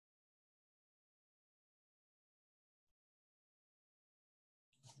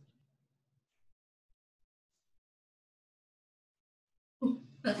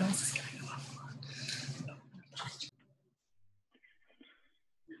Hi,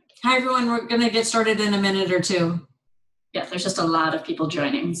 everyone. We're going to get started in a minute or two. Yeah, there's just a lot of people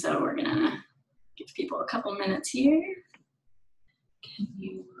joining, so we're going to give people a couple minutes here. Can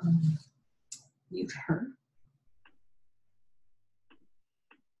you mute her?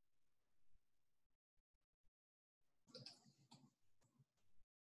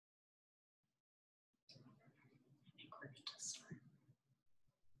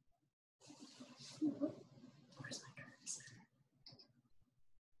 Where's my cursor?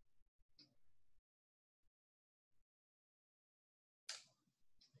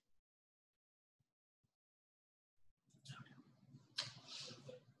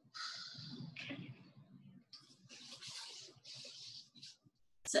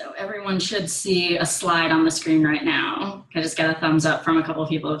 So everyone should see a slide on the screen right now. I just got a thumbs up from a couple of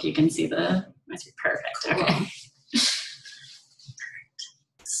people if you can see the, must be perfect, okay.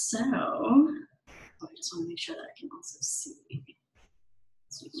 So, I just want to make sure that I can also see.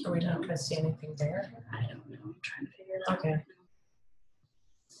 So we don't going to see anything there? I don't know, I'm trying to figure it out. Okay.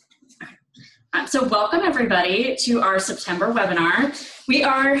 So welcome everybody to our September webinar. We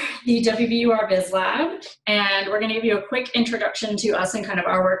are the WBUR BizLab, and we're going to give you a quick introduction to us and kind of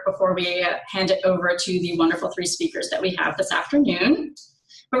our work before we hand it over to the wonderful three speakers that we have this afternoon.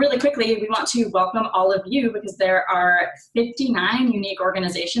 But really quickly, we want to welcome all of you because there are 59 unique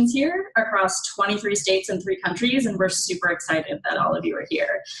organizations here across 23 states and 3 countries, and we're super excited that all of you are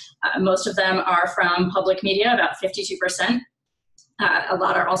here. Most of them are from public media, about 52%. A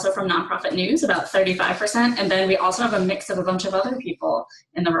lot are also from nonprofit news, about 35%, and then we also have a mix of a bunch of other people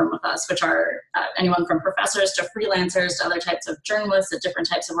in the room with us, which are anyone from professors to freelancers to other types of journalists at different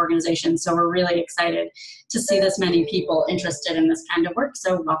types of organizations. So we're really excited to see this many people interested in this kind of work.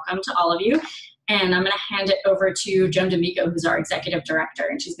 So welcome to all of you. And I'm going to hand it over to Joan D'Amico, who's our executive director,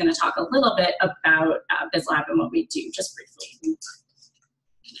 and she's going to talk a little bit about BizLab and what we do, just briefly.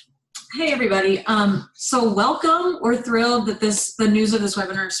 Hey, everybody. So welcome. We're thrilled that the news of this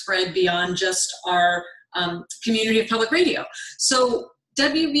webinar spread beyond just our community of public radio. So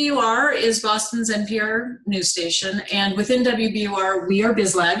WBUR is Boston's NPR news station, and within WBUR, we are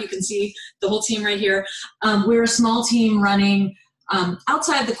BizLab. You can see the whole team right here. We're a small team running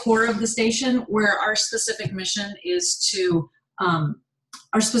outside the core of the station, where our specific mission is to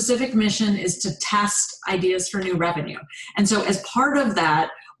test ideas for new revenue. And so as part of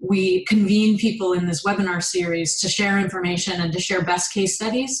that, we convene people in this webinar series to share information and to share best case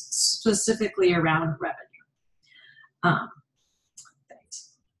studies specifically around revenue.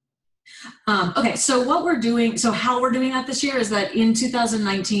 Okay, so how we're doing that this year is that in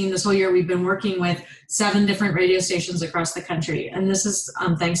 2019, this whole year, we've been working with 7 different radio stations across the country. And this is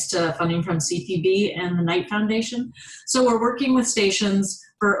thanks to funding from CPB and the Knight Foundation. So we're working with stations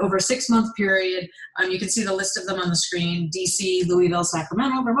for over a 6-month period. You can see the list of them on the screen: DC, Louisville,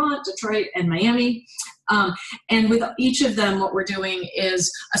 Sacramento, Vermont, Detroit, and Miami. And with each of them, what we're doing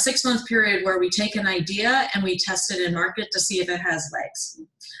is a 6-month period where we take an idea and we test it in market to see if it has legs.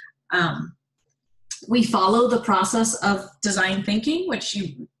 We follow the process of design thinking, which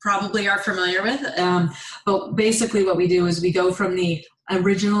you probably are familiar with. But basically what we do is we go from the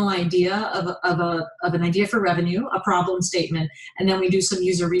original idea of an idea for revenue, a problem statement, and then we do some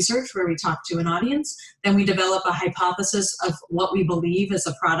user research where we talk to an audience. Then we develop a hypothesis of what we believe as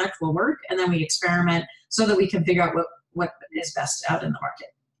a product will work, and then we experiment so that we can figure out what is best out in the market.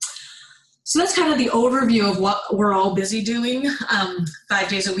 So that's kind of the overview of what we're all busy doing 5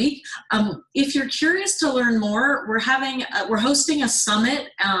 days a week. If you're curious to learn more, we're hosting a summit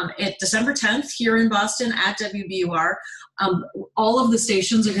at December 10th here in Boston at WBUR. All of the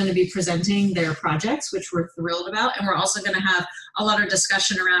stations are going to be presenting their projects, which we're thrilled about, and we're also going to have a lot of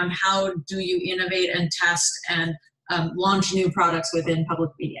discussion around how do you innovate and test and launch new products within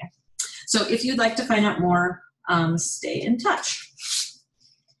public media. So if you'd like to find out more, stay in touch.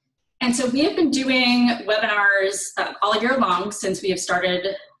 And so we have been doing webinars all year long since we have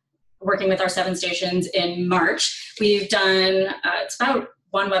started working with our 7 stations in March. We've done, it's about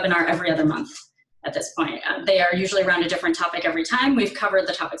 1 webinar every other month at this point. They are usually around a different topic every time. We've covered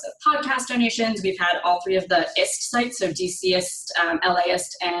the topics of podcast donations. We've had all 3 of the IST sites, so DCist,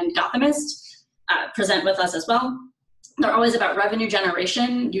 LAist, and Gothamist present with us as well. They're always about revenue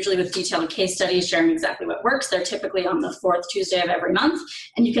generation, usually with detailed case studies sharing exactly what works. They're typically on the 4th Tuesday of every month.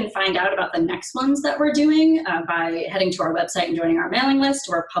 And you can find out about the next ones that we're doing by heading to our website and joining our mailing list,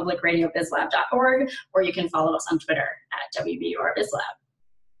 or publicradiobizlab.org, or you can follow us on Twitter at WBUR BizLab.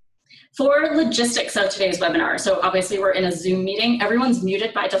 For logistics of today's webinar, so obviously we're in a Zoom meeting. Everyone's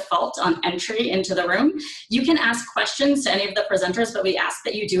muted by default on entry into the room. You can ask questions to any of the presenters, but we ask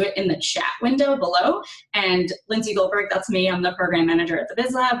that you do it in the chat window below. And Lindsay Goldberg, that's me, I'm the program manager at the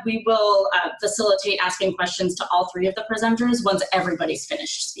BizLab. We will facilitate asking questions to all three of the presenters once everybody's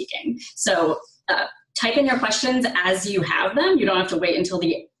finished speaking. So type in your questions as you have them. You don't have to wait until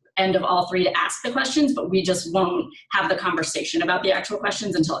the end of all three to ask the questions, but we just won't have the conversation about the actual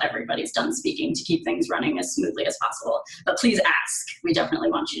questions until everybody's done speaking to keep things running as smoothly as possible. But please ask. We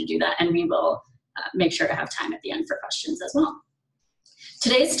definitely want you to do that, and we will make sure to have time at the end for questions as well.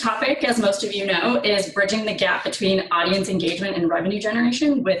 Today's topic, as most of you know, is bridging the gap between audience engagement and revenue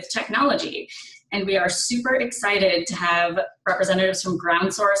generation with technology. And we are super excited to have representatives from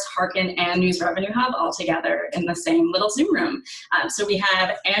Groundsource, Hearken, and News Revenue Hub all together in the same little Zoom room. So we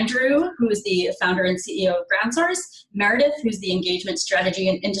have Andrew, who is the founder and CEO of Groundsource, Meredith, who's the engagement strategy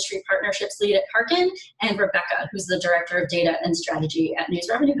and industry partnerships lead at Hearken, and Rebecca, who's the director of data and strategy at News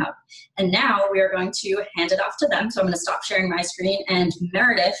Revenue Hub. And now we are going to hand it off to them. So I'm going to stop sharing my screen, and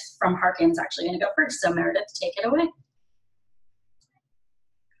Meredith from Hearken is actually going to go first. So Meredith, take it away.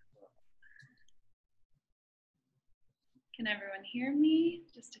 Can everyone hear me?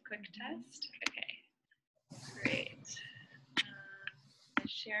 Just a quick test. Okay, great. I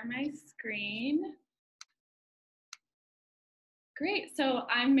share my screen. Great, so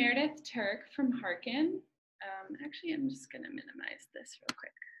I'm Meredith Turk from Hearken. Actually, I'm just gonna minimize this real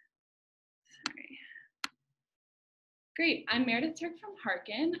quick. Sorry. Great, I'm Meredith Turk from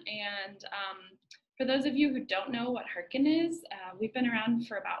Hearken, and for those of you who don't know what Hearken is, we've been around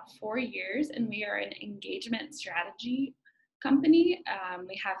for about 4 years, and we are an engagement strategy company.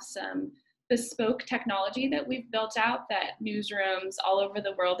 We have some bespoke technology that we've built out that newsrooms all over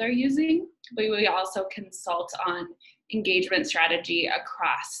the world are using. But we also consult on engagement strategy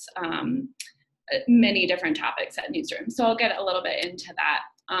across many different topics at newsrooms. So I'll get a little bit into that.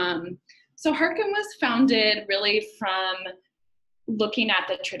 So Hearken was founded really from looking at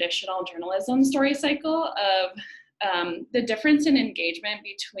the traditional journalism story cycle of the difference in engagement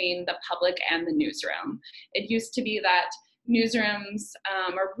between the public and the newsroom. It used to be that newsrooms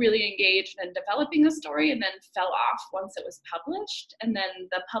are really engaged in developing a story and then fell off once it was published. And then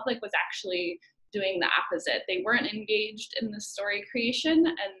the public was actually doing the opposite. They weren't engaged in the story creation,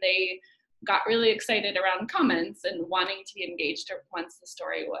 and they got really excited around comments and wanting to be engaged once the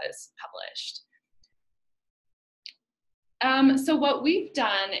story was published. So what we've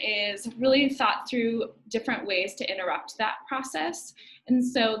done is really thought through different ways to interrupt that process. And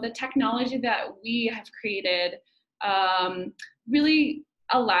so the technology that we have created really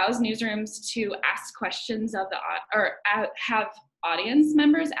allows newsrooms to ask questions of have audience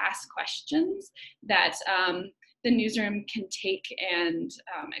members ask questions that the newsroom can take and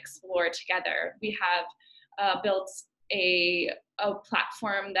explore together. We have built a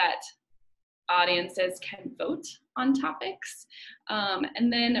platform that audiences can vote on topics,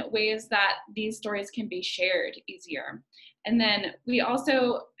 and then ways that these stories can be shared easier. And then we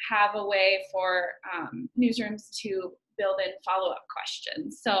also have a way for newsrooms to build in follow-up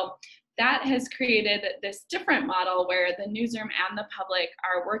questions. So that has created this different model where the newsroom and the public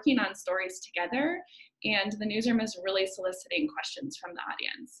are working on stories together, and the newsroom is really soliciting questions from the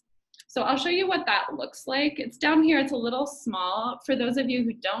audience. So I'll show you what that looks like. It's down here, it's a little small. For those of you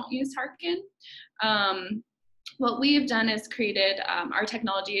who don't use Hearken, what we've done is created, our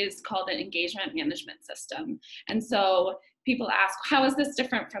technology is called an engagement management system. And so people ask, how is this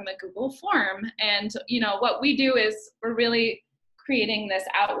different from a Google form? And what we do is we're really creating this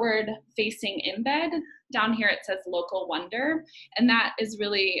outward facing embed. Down here it says local wonder, and that is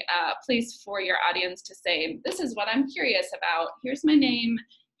really a place for your audience to say, this is what I'm curious about. Here's my name,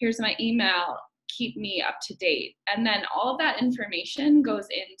 here's my email, keep me up to date. And then all of that information goes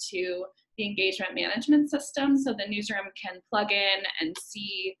into the engagement management system, so the newsroom can plug in and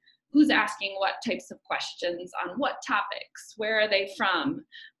see who's asking what types of questions on what topics, where are they from,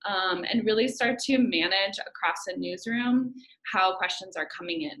 and really start to manage across a newsroom how questions are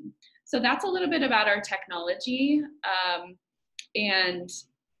coming in. So that's a little bit about our technology, and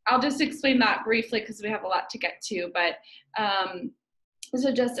I'll just explain that briefly because we have a lot to get to, but this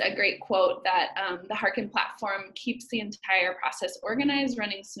is just a great quote that the Hearken platform keeps the entire process organized,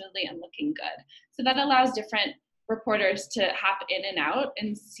 running smoothly, and looking good. So that allows different reporters to hop in and out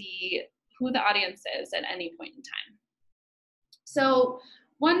and see who the audience is at any point in time. So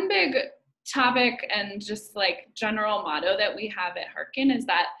one big topic and just like general motto that we have at Hearken is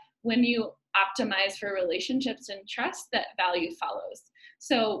that when you optimize for relationships and trust, that value follows.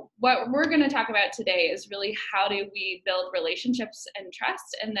 So what we're going to talk about today is really how do we build relationships and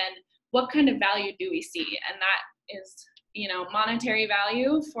trust, and then what kind of value do we see? And that is, monetary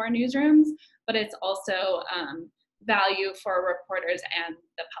value for newsrooms, but it's also value for reporters and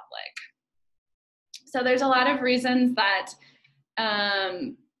the public. So there's a lot of reasons that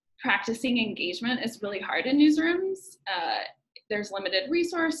practicing engagement is really hard in newsrooms. There's limited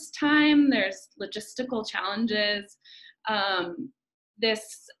resource time, there's logistical challenges.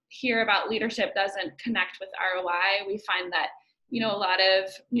 This here about leadership doesn't connect with ROI. We find that, a lot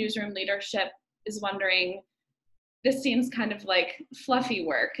of newsroom leadership is wondering, this seems kind of like fluffy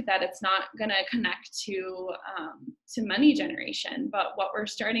work, that it's not gonna connect to money generation. But what we're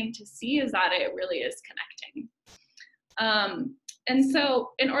starting to see is that it really is connecting. And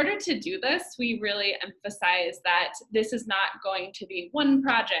so in order to do this, we really emphasize that this is not going to be one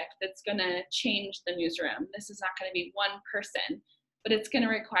project that's gonna change the newsroom. This is not gonna be one person, but it's gonna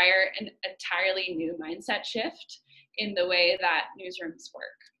require an entirely new mindset shift in the way that newsrooms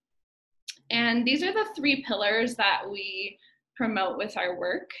work. And these are the 3 pillars that we promote with our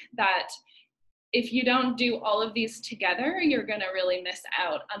work, that if you don't do all of these together, you're gonna really miss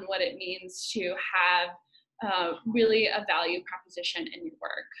out on what it means to have really a value proposition in your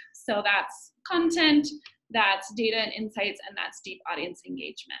work. So that's content, that's data and insights, and that's deep audience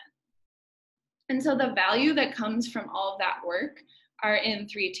engagement. And so the value that comes from all of that work are in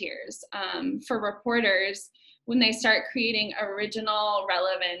 3 tiers. For reporters, when they start creating original,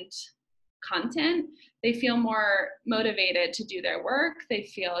 relevant content, they feel more motivated to do their work. They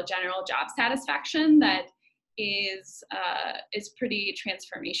feel a general job satisfaction that is pretty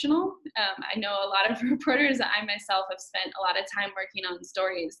transformational. I know a lot of reporters, I myself have spent a lot of time working on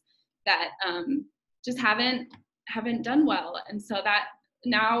stories that just haven't done well. And so that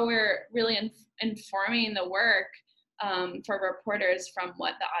now we're really informing the work for reporters from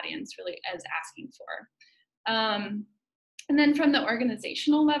what the audience really is asking for. And then from the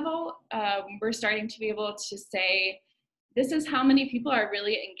organizational level, we're starting to be able to say, this is how many people are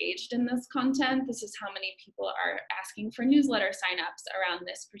really engaged in this content. This is how many people are asking for newsletter signups around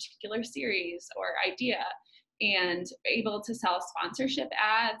this particular series or idea, and able to sell sponsorship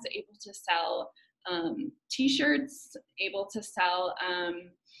ads, able to sell t-shirts, able to sell,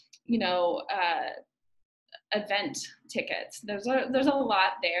 event tickets. There's a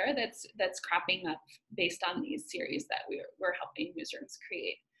lot there that's cropping up based on these series that we're helping newsrooms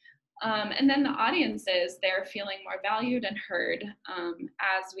create. And then the audiences, they're feeling more valued and heard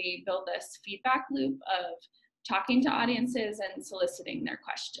as we build this feedback loop of talking to audiences and soliciting their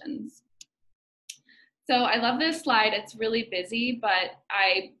questions. So I love this slide. It's really busy, but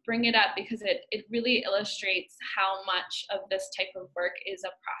I bring it up because it really illustrates how much of this type of work is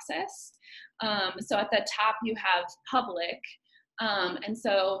a process. So at the top you have public, and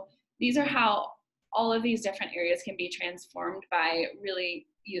so these are how all of these different areas can be transformed by really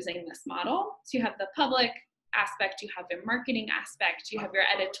using this model. So you have the public aspect, you have your marketing aspect, you have your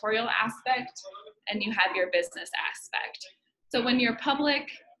editorial aspect, and you have your business aspect. So when your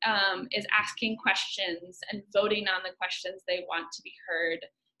public is asking questions and voting on the questions they want to be heard,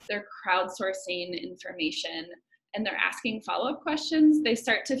 they're crowdsourcing information, and they're asking follow-up questions, they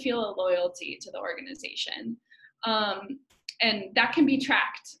start to feel a loyalty to the organization. And that can be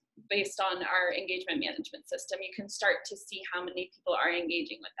tracked based on our engagement management system. You can start to see how many people are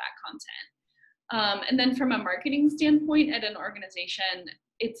engaging with that content. And then from a marketing standpoint at an organization,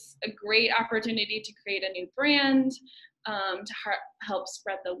 it's a great opportunity to create a new brand, to help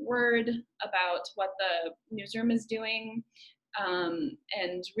spread the word about what the newsroom is doing,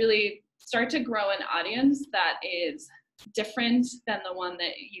 and really start to grow an audience that is different than the one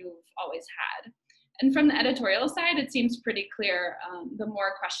that you've always had. And from the editorial side, it seems pretty clear. The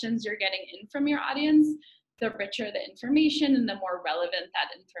more questions you're getting in from your audience, the richer the information and the more relevant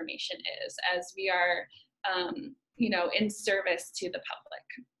that information is, as we are, in service to the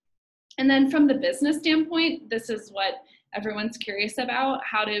public. And then from the business standpoint, this is what everyone's curious about.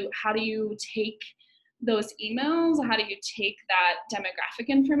 How do you take those emails? How do you take that demographic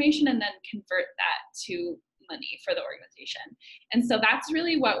information and then convert that to money for the organization? And so that's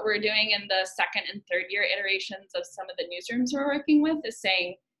really what we're doing in the second and third year iterations of some of the newsrooms we're working with, is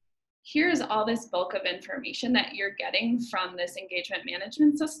saying, here's all this bulk of information that you're getting from this engagement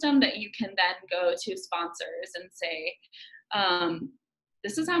management system that you can then go to sponsors and say,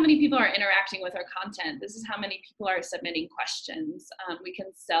 this is how many people are interacting with our content. This is how many people are submitting questions. We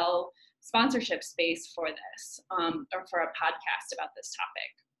can sell sponsorship space for this, or for a podcast about this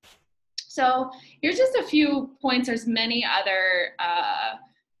topic. So here's just a few points. There's many other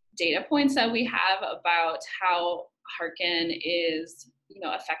data points that we have about how Hearken is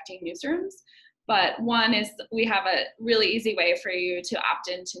affecting newsrooms. But one is we have a really easy way for you to opt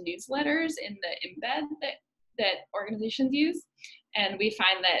into newsletters in the embed that organizations use. And we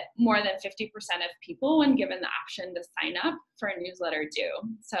find that more than 50% of people, when given the option to sign up for a newsletter, do.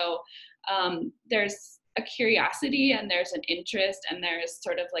 So there's a curiosity and there's an interest and there's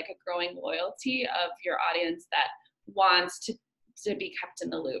sort of like a growing loyalty of your audience that wants to be kept in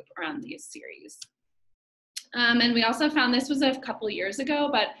the loop around these series. And we also found, this was a couple of years ago,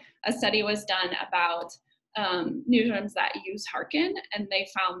 but a study was done about newsrooms that use Hearken, and they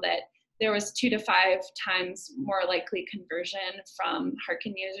found that there was 2 to 5 times more likely conversion from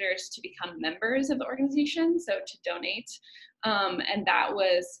Hearken users to become members of the organization, so to donate. And that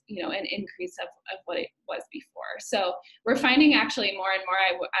was, you know, an increase of what it was before. So we're finding actually more and more,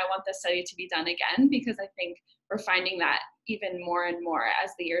 I want the study to be done again, because I think we're finding that even more and more as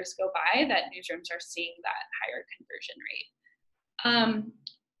the years go by, that newsrooms are seeing that higher conversion rate.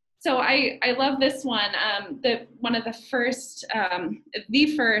 So I love this one. One of the first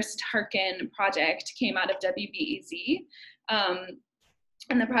Hearken project came out of WBEZ.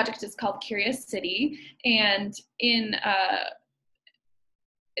 And the project is called Curious City. And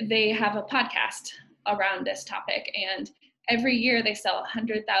they have a podcast around this topic. And every year they sell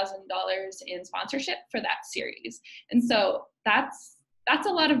 $100,000 in sponsorship for that series. And so that's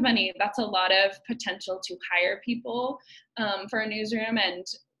a lot of money. That's a lot of potential to hire people for a newsroom. And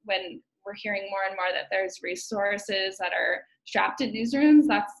when we're hearing more and more that there's resources that are strapped in newsrooms,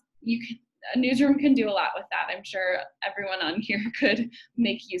 a newsroom can do a lot with that. I'm sure everyone on here could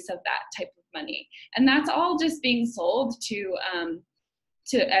make use of that type of money. And that's all just being sold to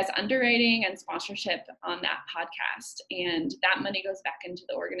as underwriting and sponsorship on that podcast. And that money goes back into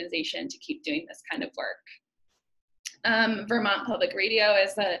the organization to keep doing this kind of work. Vermont Public Radio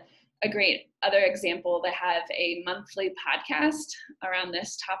is a great other example. They have a monthly podcast around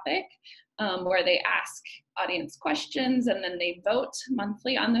this topic where they ask audience questions and then they vote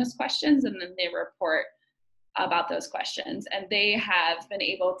monthly on those questions and then they report about those questions. And they have been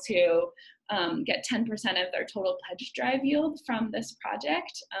able to get 10% of their total pledge drive yield from this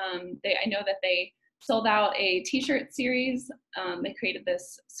project. I know that they sold out a t-shirt series. They created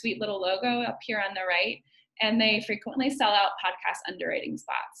this sweet little logo up here on the right. And they frequently sell out podcast underwriting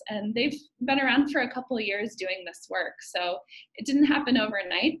spots. And they've been around for a couple of years doing this work. So it didn't happen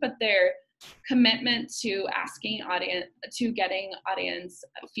overnight, but their commitment to getting audience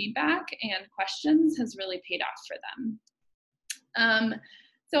feedback and questions has really paid off for them.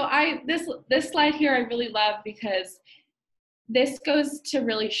 So this slide here I really love because this goes to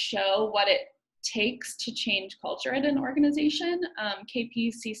really show what it takes to change culture at an organization.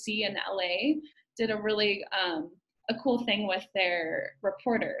 KPCC in LA did a really a cool thing with their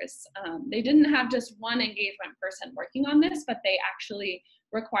reporters. They didn't have just one engagement person working on this, but they actually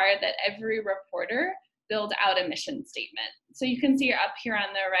required that every reporter build out a mission statement. So you can see up here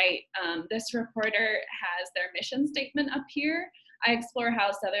on the right, this reporter has their mission statement up here. I explore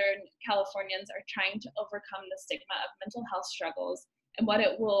how Southern Californians are trying to overcome the stigma of mental health struggles and what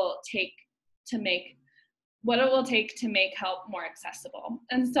it will take to make help more accessible.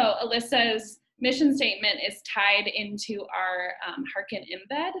 And so Alyssa's mission statement is tied into our Hearken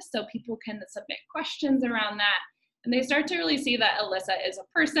embed, so people can submit questions around that. And they start to really see that Alyssa is a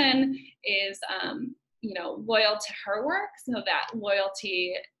person, is loyal to her work, so that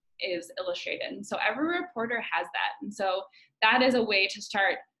loyalty is illustrated. And so every reporter has that. And so that is a way to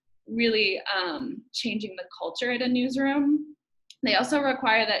start really changing the culture at a newsroom. They also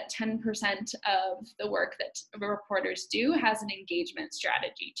require that 10% of the work that reporters do has an engagement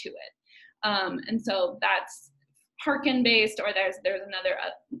strategy to it. And so that's Hearken based, or there's another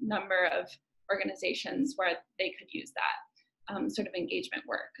number of organizations where they could use that sort of engagement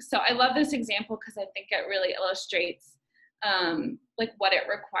work. So I love this example because I think it really illustrates like what it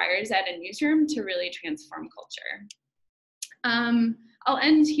requires at a newsroom to really transform culture. I'll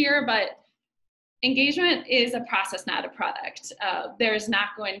end here, but engagement is a process, not a product. There's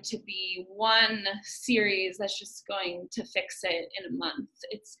not going to be one series that's just going to fix it in a month.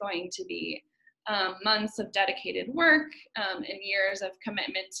 It's going to be months of dedicated work and years of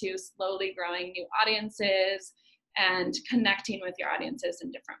commitment to slowly growing new audiences and connecting with your audiences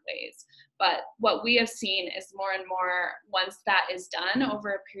in different ways. But what we have seen is more and more, once that is done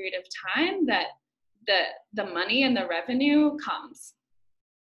over a period of time, that the money and the revenue comes.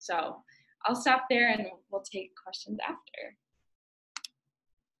 So I'll stop there and we'll take questions after.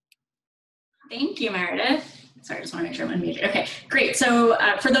 Thank you, Meredith. Sorry, I just want to make sure I'm unmuted. Okay, great. So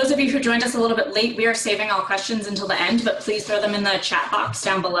for those of you who joined us a little bit late, we are saving all questions until the end, but please throw them in the chat box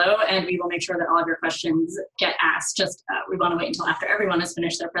down below and we will make sure that all of your questions get asked. Just we want to wait until after everyone has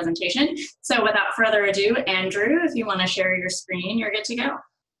finished their presentation. So without further ado, Andrew, if you want to share your screen, you're good to go.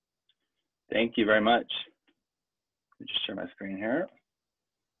 Thank you very much. Let me just share my screen here.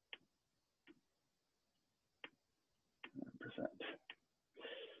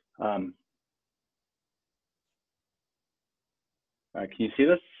 100%. All right, can you see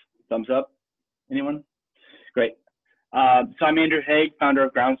this? Thumbs up, anyone? Great. So I'm Andrew Haig, founder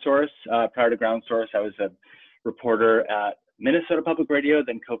of Groundsource. Prior to Groundsource, I was a reporter at Minnesota Public Radio,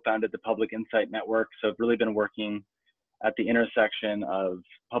 then co-founded the Public Insight Network. So I've really been working at the intersection of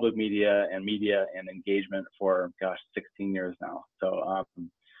public media and engagement for, gosh, 16 years now. So,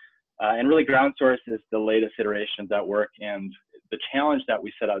 and really Groundsource is the latest iteration of that work. And the challenge that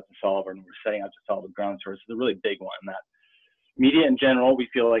we set out to solve, and we're setting out to solve with Groundsource, is a really big one. That media in general, we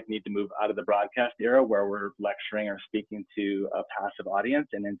feel like need to move out of the broadcast era where we're lecturing or speaking to a passive audience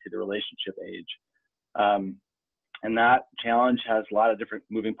and into the relationship age. And that challenge has a lot of different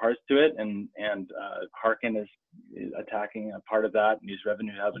moving parts to it. And Hearken is attacking a part of that. News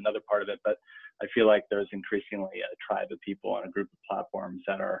revenue has another part of it. But I feel like there's increasingly a tribe of people and a group of platforms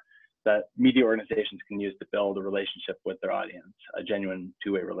that media organizations can use to build a relationship with their audience, a genuine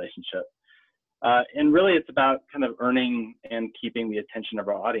two-way relationship. And really, it's about kind of earning and keeping the attention of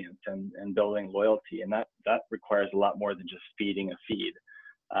our audience and building loyalty. And that requires a lot more than just feeding a feed.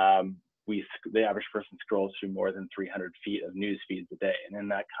 The average person scrolls through more than 300 feet of news feeds a day. And in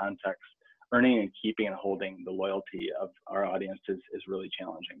that context, earning and keeping and holding the loyalty of our audience is really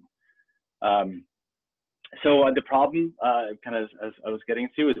challenging. So the problem, kind of as I was getting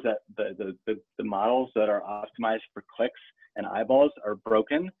to, is that the models that are optimized for clicks and eyeballs are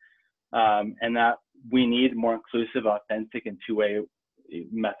broken. And that we need more inclusive, authentic, and two-way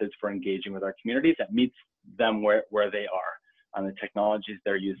methods for engaging with our communities that meets them where they are on the technologies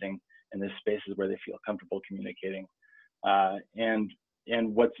they're using and the spaces where they feel comfortable communicating.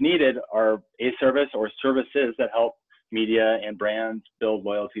 And what's needed are a service or services that help media and brands build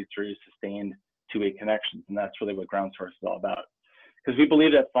loyalty through sustained two-way connections. And that's really what Groundsource is all about. Because we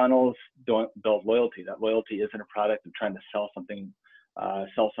believe that funnels don't build loyalty. That loyalty isn't a product of trying to sell something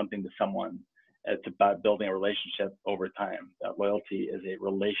to someone. It's about building a relationship over time. That loyalty is a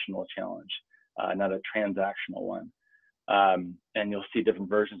relational challenge, not a transactional one. And you'll see different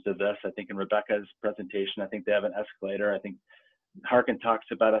versions of this. I think in Rebecca's presentation, I think they have an escalator. I think Hearken talks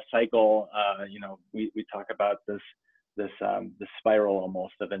about a cycle. We talk about this spiral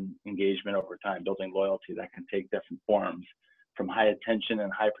almost of an engagement over time, building loyalty that can take different forms, from high attention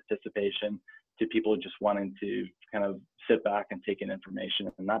and high participation to people just wanting to kind of sit back and take in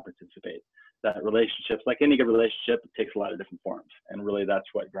information and not participate. That relationships, like any good relationship, it takes a lot of different forms. And really that's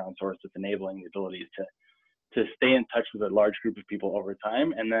what Groundsource is enabling, the ability to stay in touch with a large group of people over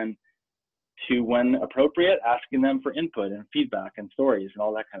time, and then to, when appropriate, asking them for input and feedback and stories and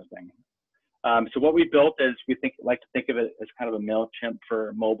all that kind of thing. So what we built is, like to think of it as kind of a MailChimp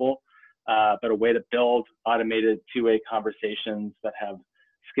for mobile, but a way to build automated two-way conversations that have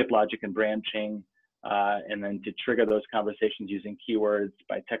skip logic and branching, and then to trigger those conversations using keywords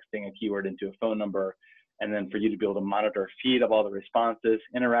by texting a keyword into a phone number, and then for you to be able to monitor a feed of all the responses,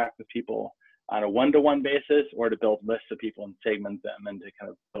 interact with people on a one-to-one basis, or to build lists of people and segment them and to kind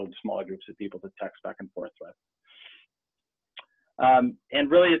of build smaller groups of people to text back and forth with. And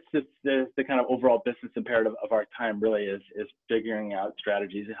really, it's just the kind of overall business imperative of our time really is figuring out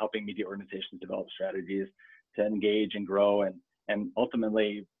strategies and helping media organizations develop strategies to engage and grow and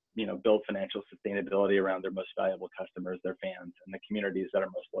ultimately, build financial sustainability around their most valuable customers, their fans, and the communities that are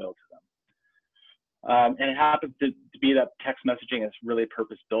most loyal to them. And it happens to be that text messaging is really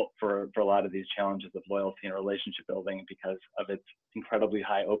purpose-built for a lot of these challenges of loyalty and relationship building because of its incredibly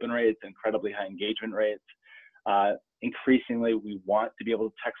high open rates, incredibly high engagement rates. Increasingly, we want to be able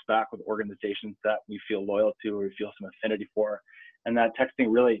to text back with organizations that we feel loyal to or we feel some affinity for. And that texting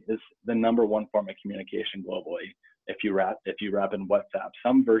really is the #1 form of communication globally. If you wrap in WhatsApp,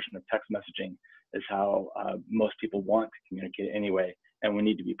 some version of text messaging is how most people want to communicate anyway, and we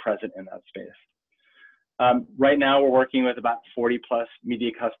need to be present in that space. Right now, we're working with about 40+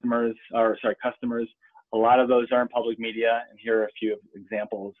 media customers. A lot of those are in public media, and here are a few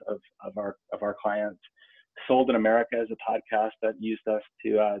examples of our clients. Sold in America is a podcast that used us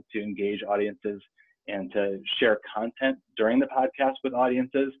to engage audiences and to share content during the podcast with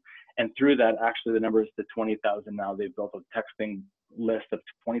audiences. And through that, actually, the number is to 20,000 now. They've built a texting list of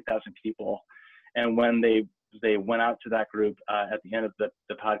 20,000 people. And when they they went out to that group at the end of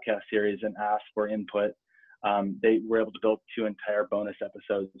the podcast series and asked for input, they were able to build 2 entire bonus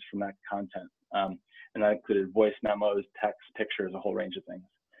episodes from that content. And that included voice memos, text, pictures, a whole range of things.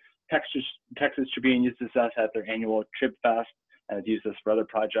 Texas Tribune uses us at their annual Trib Fest, and has used us for other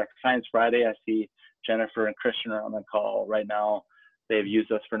projects. Science Friday, I see Jennifer and Christian are on the call right now. They've used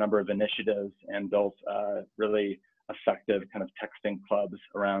us for a number of initiatives and built really effective kind of texting clubs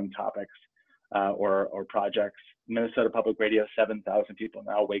around topics or projects. Minnesota Public Radio, 7,000 people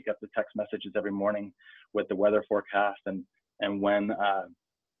now wake up to text messages every morning with the weather forecast, and when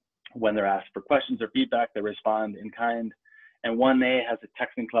they're asked for questions or feedback, they respond in kind. And 1A has a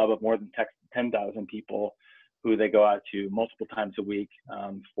texting club of more than 10,000 people who they go out to multiple times a week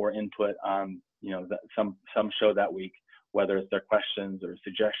for input on some show that week, whether it's their questions or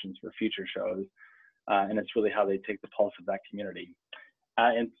suggestions for future shows. And it's really how they take the pulse of that community.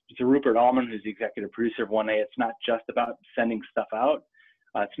 And to Rupert Allman, who's the executive producer of 1A, it's not just about sending stuff out.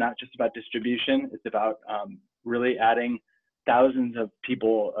 It's not just about distribution. It's about really adding thousands of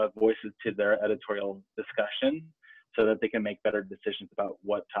people, voices to their editorial discussion so that they can make better decisions about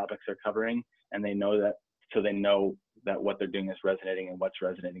what topics they're covering. And they know that what they're doing is resonating and what's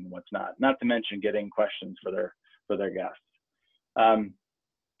resonating and what's not. Not to mention getting questions for their guests.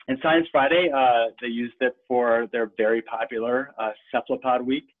 And Science Friday, they used it for their very popular Cephalopod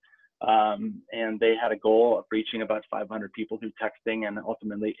Week. And they had a goal of reaching about 500 people through texting, and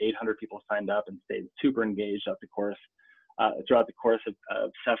ultimately 800 people signed up and stayed super engaged throughout the course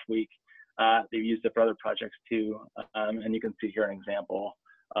of Ceph Week. They've used it for other projects too. And you can see here an example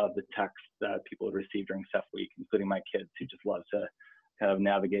of the text that people have received during Ceph Week, including my kids, who just love to kind of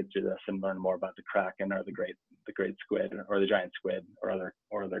navigate through this and learn more about the kraken or the great squid or the giant squid or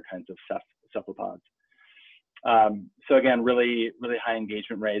other kinds of cephalopods. So again, really high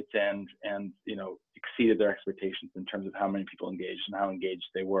engagement rates and exceeded their expectations in terms of how many people engaged and how engaged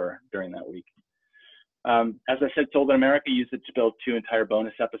they were during that week. As I said, Sold in America used it to build 2 entire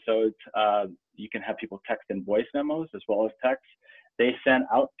bonus episodes. You can have people text in voice memos as well as text. They sent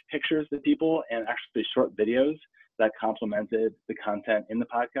out pictures to people and actually short videos that complemented the content in the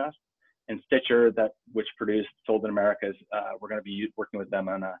podcast. And Stitcher, which produced Sold in America, we're going to be working with them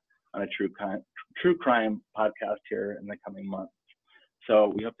on a true crime podcast here in the coming months.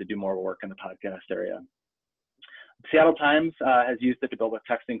 So we hope to do more work in the podcast area. Seattle Times has used it to build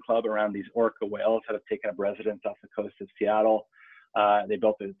a texting club around these orca whales that have taken up residence off the coast of Seattle. They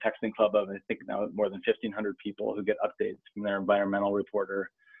built a texting club of, I think now, more than 1,500 people who get updates from their environmental reporter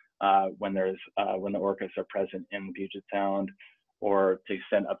when the orcas are present in Puget Sound, or to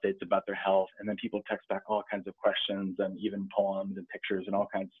send updates about their health. And then people text back all kinds of questions and even poems and pictures and all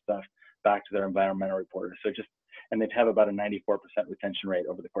kinds of stuff back to their environmental reporter. And they've had about a 94% retention rate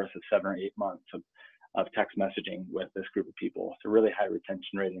over the course of 7 or 8 months of text messaging with this group of people. It's a really high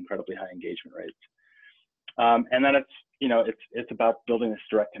retention rate, incredibly high engagement rates. And then it's about building this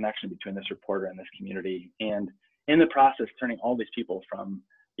direct connection between this reporter and this community, and in the process turning all these people from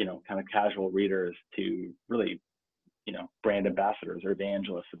kind of casual readers to really brand ambassadors or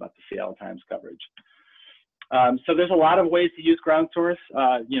evangelists about the Seattle Times coverage. So there's a lot of ways to use Groundsource,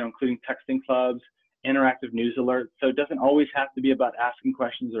 including texting clubs, interactive news alerts. So it doesn't always have to be about asking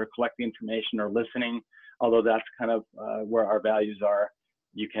questions or collecting information or listening, although that's kind of where our values are.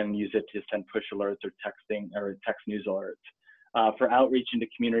 You can use it to send push alerts or texting or text news alerts. For outreach into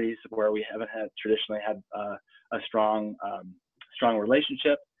communities where we haven't traditionally had a strong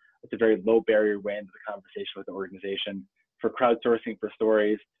relationship, it's a very low barrier way into the conversation with the organization. For crowdsourcing for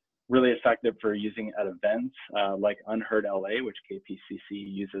stories, really effective for using at events like Unheard LA, which KPCC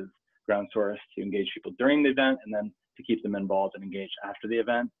uses Groundsource to engage people during the event and then to keep them involved and engaged after the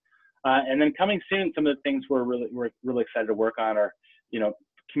event. And then coming soon, some of the things we're really excited to work on are,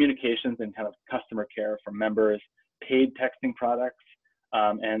 communications and kind of customer care for members, paid texting products,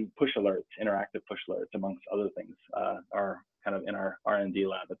 and push alerts, interactive push alerts, amongst other things, are kind of in our R&D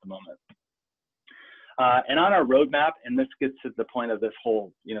lab at the moment. And on our roadmap, and this gets to the point of this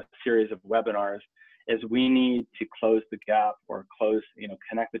whole series of webinars, is we need to close the gap or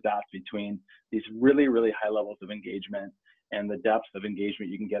connect the dots between these really, really high levels of engagement and the depth of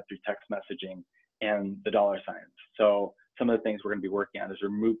engagement you can get through text messaging and the dollar signs. So some of the things we're going to be working on is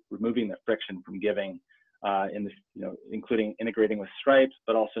removing the friction from giving, including integrating with Stripe,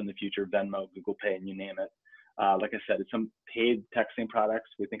 but also in the future Venmo, Google Pay, and you name it. Like I said, it's some paid texting products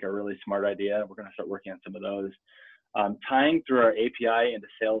we think are a really smart idea. We're going to start working on some of those. Tying through our API into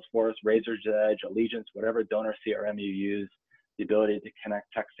Salesforce, Razor's Edge, Allegiance, whatever donor CRM you use, the ability to connect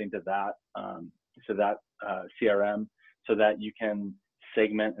texting to that CRM so that you can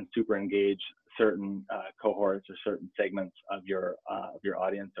segment and super engage certain cohorts or certain segments of your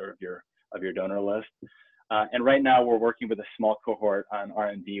audience or of your donor list. And right now we're working with a small cohort on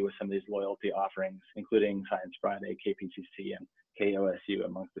R&D with some of these loyalty offerings, including Science Friday, KPCC, and KOSU,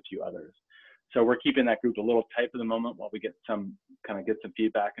 amongst a few others. So we're keeping that group a little tight for the moment while we get some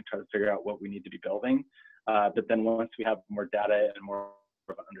feedback and try to figure out what we need to be building. But then once we have more data and more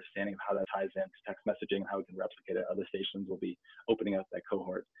of an understanding of how that ties into text messaging, how we can replicate it, other stations will be opening up that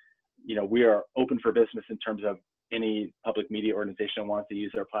cohort. You know, we are open for business in terms of any public media organization who wants to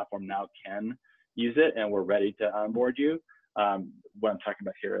use our platform now can use it, and we're ready to onboard you. What I'm talking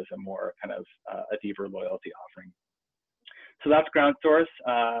about here is a more kind of a deeper loyalty offering. So that's Groundsource.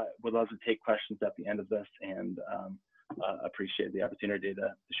 Would love to take questions at the end of this, and appreciate the opportunity to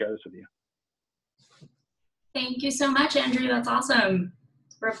share this with you. Thank you so much, Andrew. That's awesome.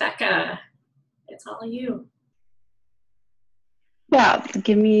 Rebecca, it's all you. Yeah,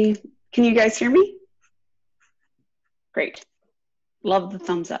 can you guys hear me? Great. Love the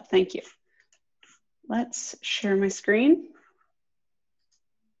thumbs up. Thank you. Let's share my screen.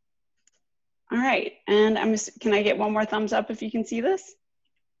 All right, and can I get one more thumbs up if you can see this?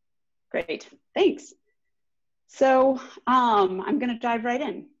 Great, thanks. So I'm gonna dive right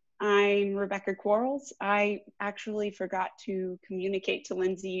in. I'm Rebecca Quarles. I actually forgot to communicate to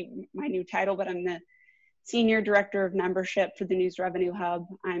Lindsay my new title, but I'm the Senior Director of Membership for the News Revenue Hub.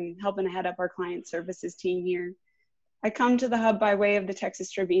 I'm helping to head up our client services team here. I come to the Hub by way of the Texas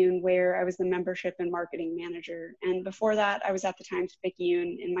Tribune, where I was the Membership and Marketing Manager. And before that, I was at the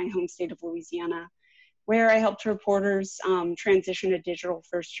Times-Picayune in my home state of Louisiana, where I helped reporters transition to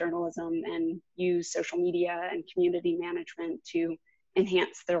digital-first journalism and use social media and community management to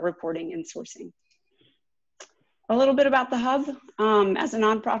enhance their reporting and sourcing. A little bit about the Hub. As a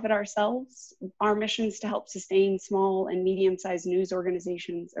nonprofit ourselves, our mission is to help sustain small and medium-sized news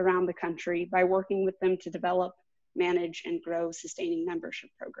organizations around the country by working with them to develop, manage, and grow sustaining membership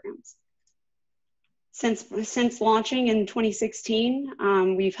programs. Since launching in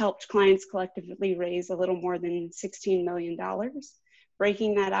 2016, we've helped clients collectively raise a little more than $16 million.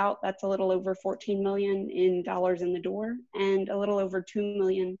 Breaking that out, that's a little over $14 million in dollars in the door and a little over $2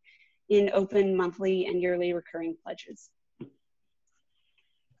 million in open monthly and yearly recurring pledges.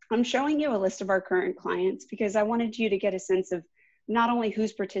 I'm showing you a list of our current clients because I wanted you to get a sense of not only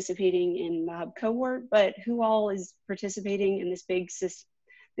who's participating in the Hub cohort, but who all is participating in this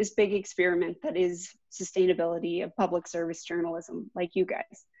big experiment that is sustainability of public service journalism, like you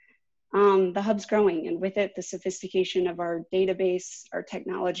guys. The Hub's growing, and with it, the sophistication of our database, our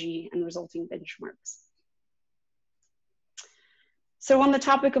technology, and resulting benchmarks. So on the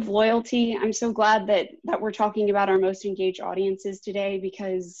topic of loyalty, I'm so glad that we're talking about our most engaged audiences today,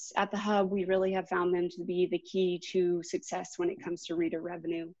 because at the Hub, we really have found them to be the key to success when it comes to reader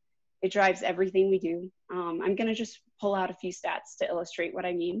revenue. It drives everything we do. I'm gonna just pull out a few stats to illustrate what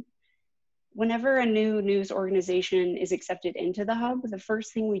I mean. Whenever a new news organization is accepted into the Hub, the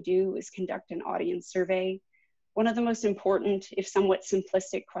first thing we do is conduct an audience survey. One of the most important, if somewhat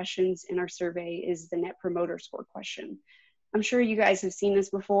simplistic, questions in our survey is the Net Promoter Score question. I'm sure you guys have seen this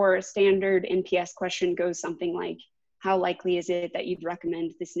before. A standard NPS question goes something like, how likely is it that you'd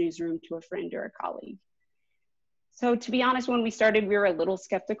recommend this newsroom to a friend or a colleague? So to be honest, when we started, we were a little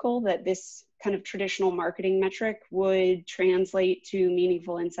skeptical that this kind of traditional marketing metric would translate to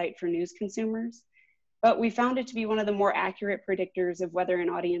meaningful insight for news consumers. But we found it to be one of the more accurate predictors of whether an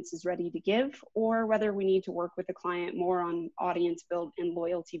audience is ready to give or whether we need to work with the client more on audience build and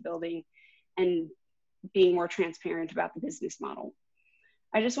loyalty building and being more transparent about the business model.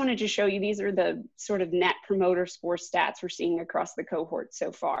 I just wanted to show you, these are the sort of Net Promoter Score stats we're seeing across the cohort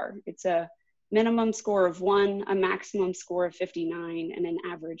so far. It's a minimum score of 1, a maximum score of 59, and an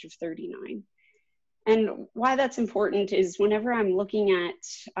average of 39. And why that's important is whenever I'm looking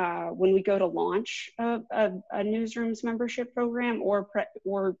at when we go to launch a newsroom's membership program or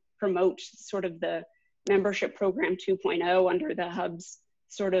promote sort of the membership program 2.0 under the Hub's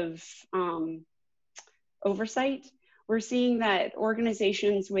sort of oversight, we're seeing that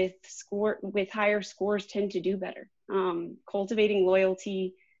organizations with higher scores tend to do better. Cultivating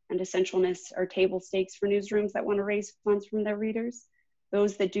loyalty and essentialness are table stakes for newsrooms that want to raise funds from their readers.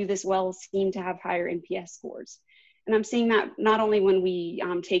 Those that do this well seem to have higher NPS scores. And I'm seeing that not only when we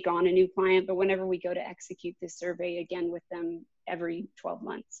take on a new client, but whenever we go to execute this survey again with them every 12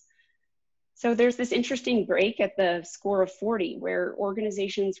 months. So there's this interesting break at the score of 40, where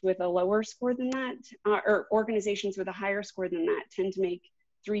organizations with a lower score than that, or organizations with a higher score than that, tend to make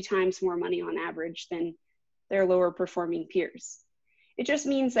 3 times more money on average than their lower performing peers. It just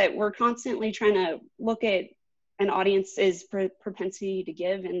means that we're constantly trying to look at an audience's propensity to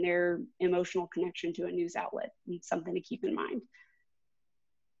give and their emotional connection to a news outlet, and something to keep in mind.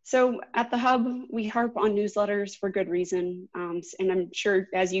 So at the Hub, we harp on newsletters for good reason. And I'm sure,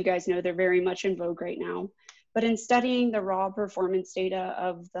 as you guys know, they're very much in vogue right now. But in studying the raw performance data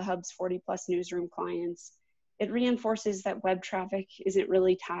of the Hub's 40+ newsroom clients, it reinforces that web traffic isn't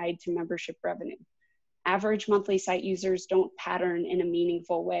really tied to membership revenue. Average monthly site users don't pattern in a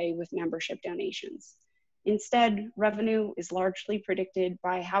meaningful way with membership donations. Instead, revenue is largely predicted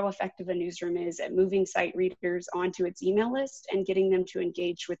by how effective a newsroom is at moving site readers onto its email list and getting them to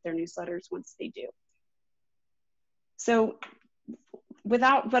engage with their newsletters once they do. So,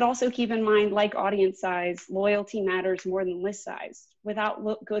 but also keep in mind, like audience size, loyalty matters more than list size.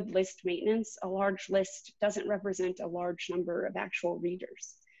 Without good list maintenance, a large list doesn't represent a large number of actual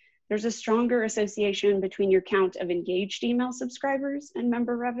readers. There's a stronger association between your count of engaged email subscribers and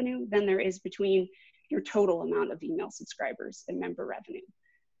member revenue than there is between your total amount of email subscribers and member revenue.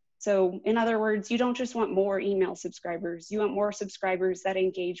 So in other words, you don't just want more email subscribers, you want more subscribers that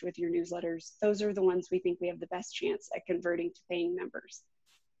engage with your newsletters. Those are the ones we think we have the best chance at converting to paying members.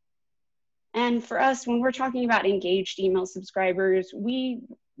 And for us, when we're talking about engaged email subscribers, we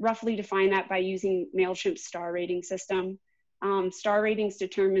roughly define that by using MailChimp's star rating system. Star ratings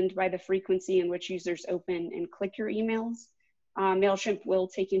determined by the frequency in which users open and click your emails. MailChimp will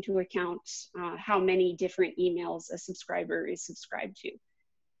take into account how many different emails a subscriber is subscribed to.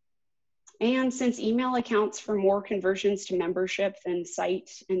 And since email accounts for more conversions to membership than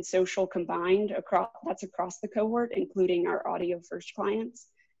site and social combined, that's across the cohort, including our audio first clients,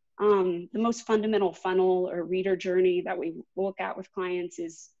 the most fundamental funnel or reader journey that we look at with clients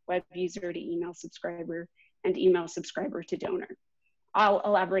is web user to email subscriber and email subscriber to donor. I'll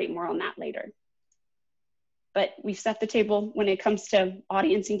elaborate more on that later. But we've set the table when it comes to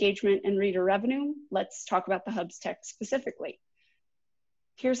audience engagement and reader revenue. Let's talk about the Hub's tech specifically.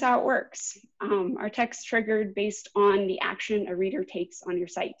 Here's how it works. Our tech's triggered based on the action a reader takes on your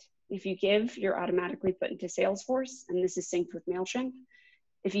site. If you give, you're automatically put into Salesforce, and this is synced with MailChimp.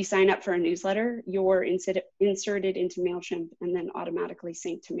 If you sign up for a newsletter, you're inserted into MailChimp and then automatically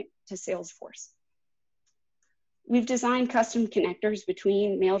synced to Salesforce. We've designed custom connectors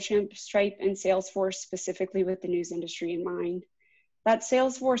between MailChimp, Stripe, and Salesforce specifically with the news industry in mind. That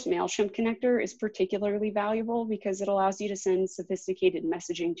Salesforce MailChimp connector is particularly valuable because it allows you to send sophisticated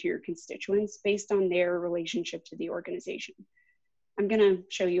messaging to your constituents based on their relationship to the organization. I'm going to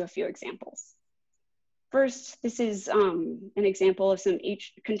show you a few examples. First, this is an example of some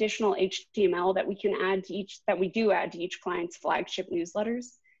conditional HTML that we can add to each client's flagship newsletters.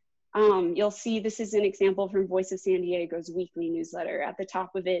 You'll see this is an example from Voice of San Diego's weekly newsletter. At the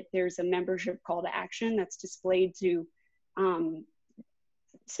top of it, there's a membership call to action that's displayed to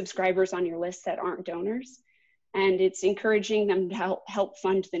subscribers on your list that aren't donors. And it's encouraging them to help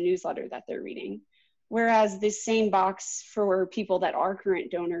fund the newsletter that they're reading. Whereas this same box for people that are current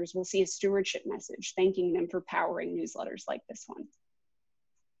donors will see a stewardship message thanking them for powering newsletters like this one.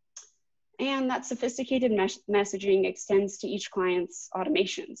 And that sophisticated messaging extends to each client's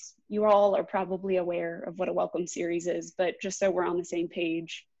automations. You all are probably aware of what a welcome series is, but just so we're on the same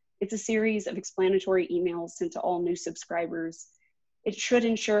page, it's a series of explanatory emails sent to all new subscribers. It should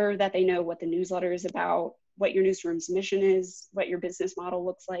ensure that they know what the newsletter is about, what your newsroom's mission is, what your business model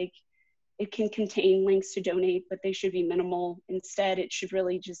looks like. It can contain links to donate, but they should be minimal. Instead, it should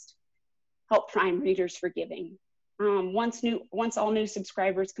really just help prime readers for giving. Once all new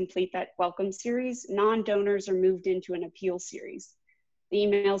subscribers complete that welcome series, non-donors are moved into an appeal series. The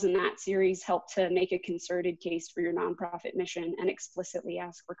emails in that series help to make a concerted case for your nonprofit mission and explicitly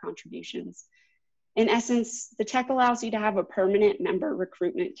ask for contributions. In essence, the tech allows you to have a permanent member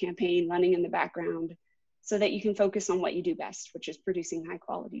recruitment campaign running in the background so that you can focus on what you do best, which is producing high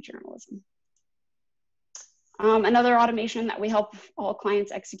quality journalism. Another automation that we help all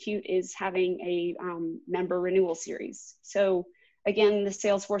clients execute is having a member renewal series. So again, the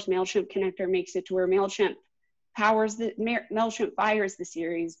Salesforce MailChimp connector makes it to where MailChimp fires the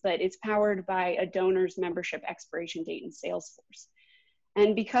series, but it's powered by a donor's membership expiration date in Salesforce.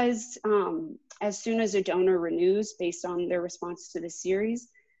 And because as soon as a donor renews based on their response to the series,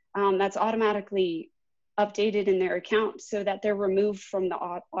 that's automatically updated in their account so that they're removed from the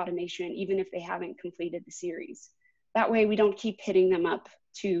automation even if they haven't completed the series. That way we don't keep hitting them up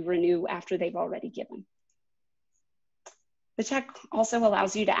to renew after they've already given. The tech also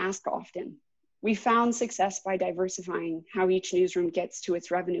allows you to ask often. We found success by diversifying how each newsroom gets to its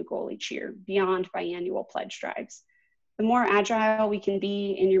revenue goal each year beyond biannual pledge drives. The more agile we can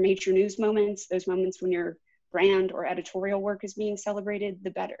be in your major news moments, those moments when your brand or editorial work is being celebrated,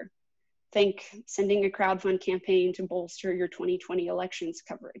 the better. Think sending a crowdfund campaign to bolster your 2020 elections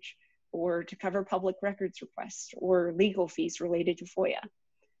coverage, or to cover public records requests or legal fees related to FOIA.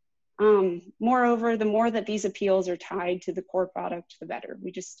 Moreover, the more that these appeals are tied to the core product, the better.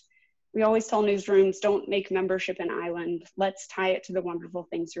 We always tell newsrooms, don't make membership an island. Let's tie it to the wonderful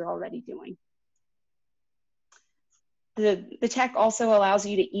things you're already doing. The tech also allows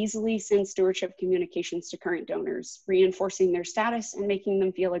you to easily send stewardship communications to current donors, reinforcing their status and making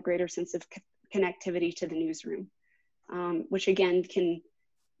them feel a greater sense of connectivity to the newsroom, which again can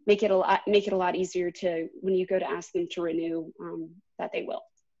make it a lot easier to, when you go to ask them to renew, that they will.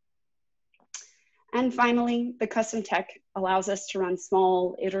 And finally, the custom tech allows us to run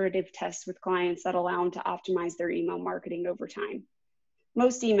small iterative tests with clients that allow them to optimize their email marketing over time.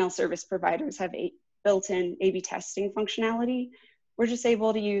 Most email service providers have a built-in A/B testing functionality. We're just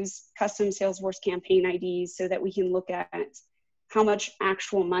able to use custom Salesforce campaign IDs so that we can look at how much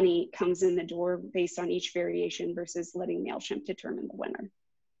actual money comes in the door based on each variation versus letting MailChimp determine the winner.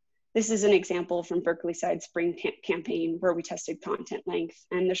 This is an example from Berkeley Side Spring campaign where we tested content length,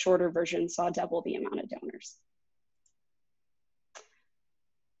 and the shorter version saw double the amount of donors.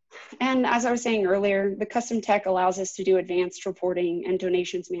 And as I was saying earlier, the custom tech allows us to do advanced reporting and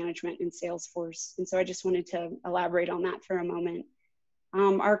donations management in Salesforce. And so I just wanted to elaborate on that for a moment.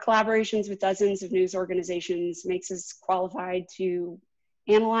 Our collaborations with dozens of news organizations makes us qualified to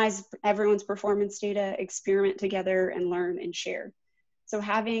analyze everyone's performance data, experiment together, and learn and share. So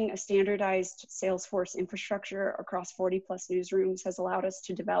having a standardized Salesforce infrastructure across 40+ newsrooms has allowed us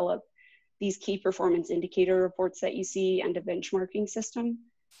to develop these key performance indicator reports that you see and a benchmarking system.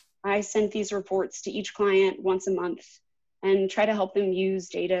 I send these reports to each client once a month and try to help them use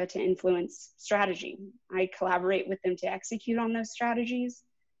data to influence strategy. I collaborate with them to execute on those strategies.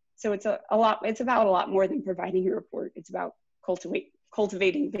 So it's about a lot more than providing a report. It's about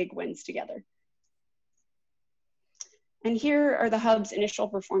cultivating big wins together. And here are the Hub's initial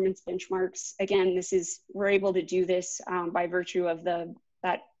performance benchmarks. Again, we're able to do this by virtue of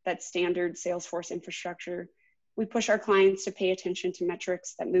that standard Salesforce infrastructure. We push our clients to pay attention to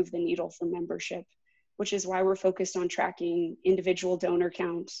metrics that move the needle for membership, which is why we're focused on tracking individual donor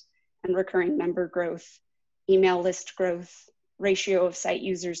count and recurring member growth, email list growth, ratio of site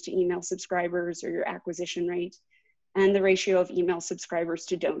users to email subscribers, or your acquisition rate, and the ratio of email subscribers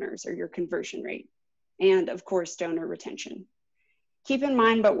to donors, or your conversion rate, and of course, donor retention. Keep in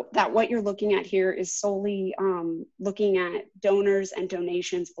mind that what you're looking at here is solely looking at donors and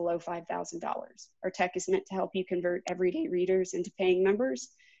donations below $5,000. Our tech is meant to help you convert everyday readers into paying members.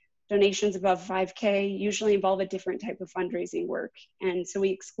 Donations above 5K usually involve a different type of fundraising work, and so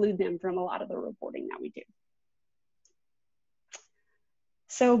we exclude them from a lot of the reporting that we do.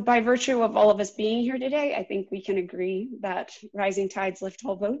 So by virtue of all of us being here today, I think we can agree that rising tides lift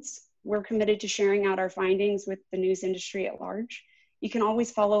all boats. We're committed to sharing out our findings with the news industry at large. You can always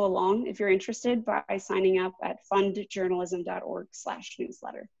follow along if you're interested by signing up at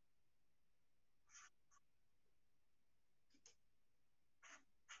fundjournalism.org/newsletter.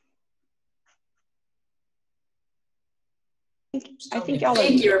 I think y'all.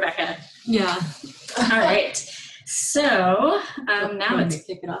 Thank you, Rebecca. Yeah. All right. So now it's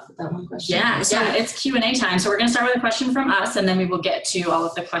kick it off with that one question. Yeah, it's Q&A time. So we're going to start with a question from us, and then we will get to all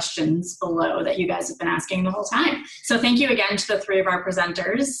of the questions below that you guys have been asking the whole time. So thank you again to the three of our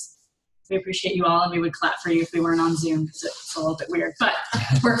presenters. We appreciate you all, and we would clap for you if we weren't on Zoom because it's a little bit weird, but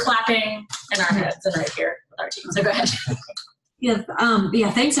we're clapping in our heads and right here with our team. So go ahead. Yeah,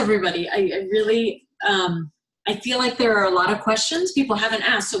 thanks everybody. I really, I feel like there are a lot of questions people haven't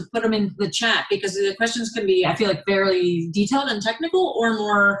asked, so put them in the chat because the questions can be, I feel like, fairly detailed and technical or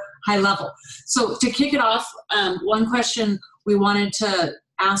more high level. So to kick it off, one question we wanted to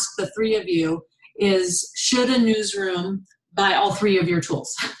ask the three of you is, should a newsroom buy all three of your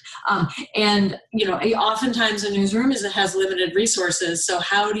tools? And oftentimes a newsroom has limited resources, so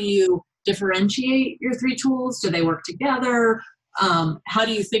how do you differentiate your three tools? Do they work together? How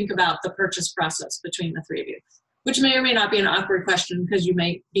do you think about the purchase process between the three of you? Which may or may not be an awkward question because you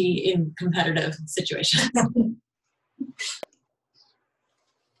may be in competitive situations.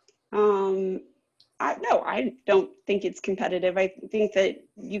 No, I don't think it's competitive. I think that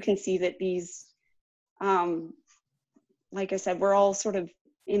you can see that these, like I said, we're all sort of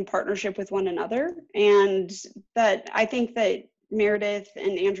in partnership with one another. And that I think that Meredith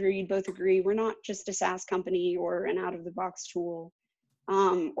and Andrew, you'd both agree, we're not just a SaaS company or an out-of-the-box tool.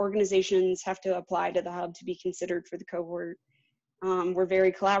 Organizations have to apply to the Hub to be considered for the cohort. We're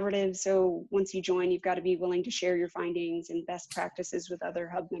very collaborative, so once you join, you've got to be willing to share your findings and best practices with other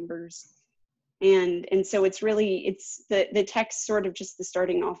Hub members. And so it's the tech's sort of just the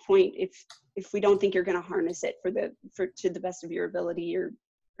starting off point. If we don't think you're going to harness it to the best of your ability, or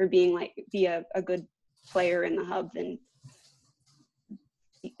be a good player in the hub, then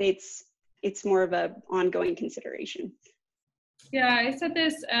it's more of a ongoing consideration. Yeah, I said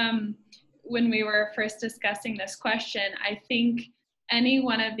this when we were first discussing this question. I think any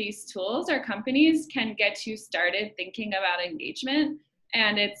one of these tools or companies can get you started thinking about engagement,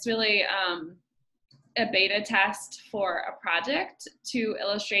 and it's really a beta test for a project to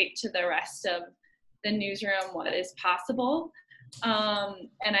illustrate to the rest of the newsroom what is possible.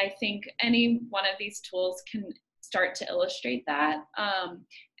 And I think any one of these tools can start to illustrate that.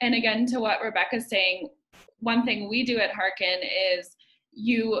 And again, to what Rebecca's saying, one thing we do at Hearken is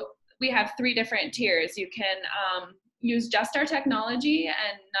we have 3 different tiers. You can use just our technology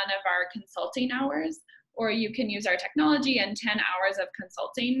and none of our consulting hours, or you can use our technology and 10 hours of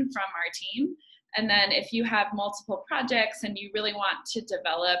consulting from our team. And then if you have multiple projects and you really want to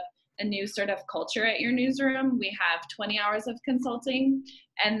develop a new sort of culture at your newsroom, we have 20 hours of consulting,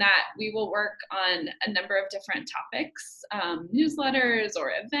 and that we will work on a number of different topics, newsletters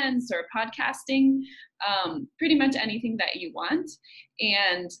or events or podcasting, pretty much anything that you want.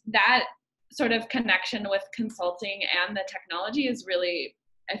 And that sort of connection with consulting and the technology is really,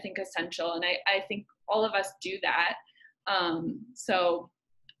 I think, essential. And I think all of us do that. So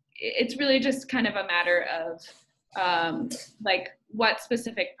it's really just kind of a matter of like what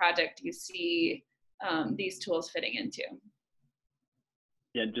specific project you see these tools fitting into.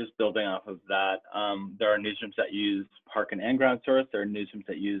 Yeah, just building off of that, there are newsrooms that use Hearken and Groundsource. There are newsrooms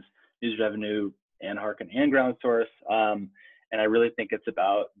that use News Revenue and Hearken and Groundsource. And I really think it's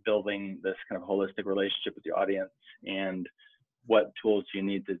about building this kind of holistic relationship with your audience and what tools you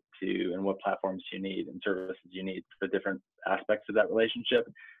need to and what platforms you need and services you need for different aspects of that relationship.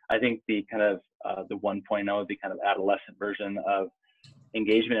 I think the kind of the 1.0, the kind of adolescent version of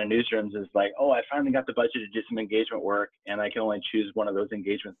engagement in newsrooms is like, oh, I finally got the budget to do some engagement work, and I can only choose one of those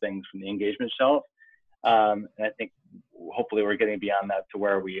engagement things from the engagement shelf. And I think hopefully we're getting beyond that to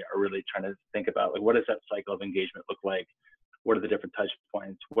where we are really trying to think about, like, what does that cycle of engagement look like? What are the different touch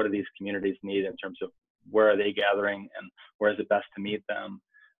points? What do these communities need in terms of where are they gathering and where is it best to meet them?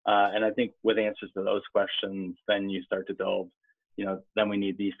 And I think with answers to those questions, then you start to build, then we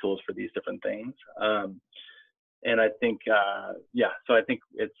need these tools for these different things. And I think, so I think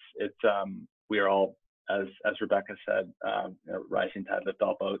it's we are all, as Rebecca said, rising tide lifts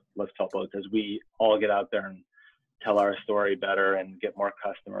all boats, as we all get out there and tell our story better and get more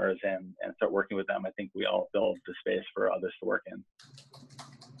customers and start working with them. I think we all build the space for others to work in.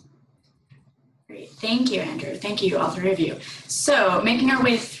 Great. Thank you, Andrew. Thank you, all 3 of you. So making our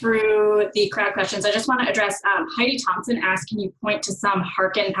way through the crowd questions, I just want to address Heidi Thompson asked, can you point to some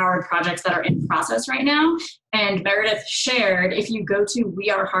Hearken-powered projects that are in process right now? And Meredith shared, if you go to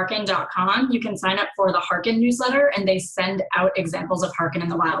wearehearken.com, you can sign up for the Hearken newsletter, and they send out examples of Hearken in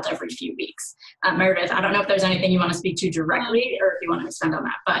the wild every few weeks. Meredith, I don't know if there's anything you want to speak to directly or if you want to expand on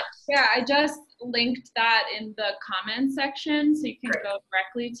that, but. Yeah, I just linked that in the comments section, so you can go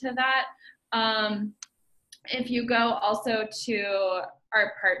directly to that. If you go also to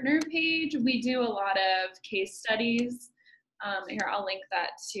our partner page, we do a lot of case studies. Here, I'll link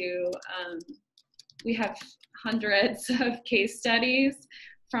that to, we have hundreds of case studies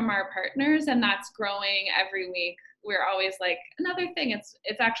from our partners, and that's growing every week. We're always like, another thing,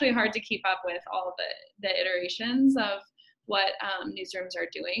 it's actually hard to keep up with all the iterations of what newsrooms are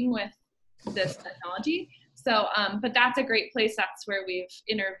doing with this technology. So, but that's a great place. That's where we've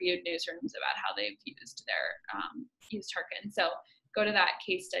interviewed newsrooms about how they've used used Hearken. So go to that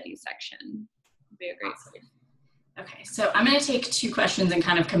case study section. It'd be a great place. Okay, so I'm going to take 2 questions and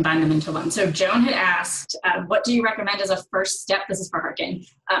kind of combine them into one. So Joan had asked, what do you recommend as a first step, this is for Hearken,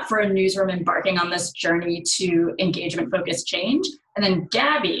 for a newsroom embarking on this journey to engagement-focused change? And then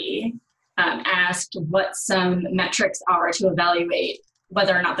Gabby asked what some metrics are to evaluate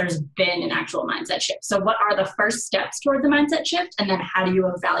whether or not there's been an actual mindset shift. So what are the first steps toward the mindset shift? And then how do you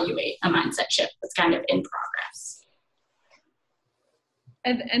evaluate a mindset shift that's kind of in progress?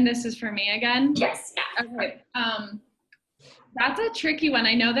 And this is for me again? Yes. Yeah. Okay. That's a tricky one.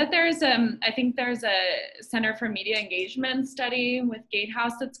 I know that there's I think there's a Center for Media Engagement study with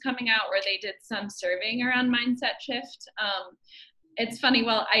Gatehouse that's coming out where they did some surveying around mindset shift. It's funny,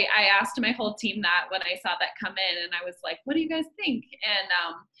 well, I asked my whole team that when I saw that come in, and I was like, what do you guys think? And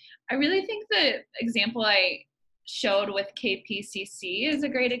I really think the example I showed with KPCC is a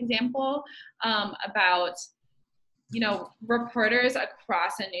great example about reporters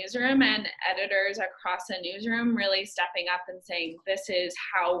across a newsroom and editors across a newsroom really stepping up and saying, this is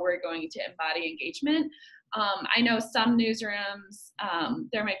how we're going to embody engagement. I know some newsrooms,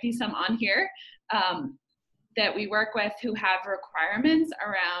 there might be some on here, that we work with who have requirements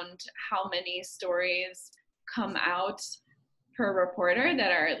around how many stories come out per reporter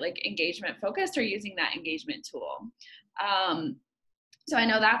that are like engagement focused or using that engagement tool. So I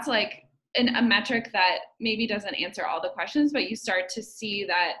know that's like a metric that maybe doesn't answer all the questions, but you start to see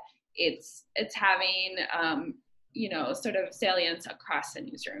that it's having, sort of salience across the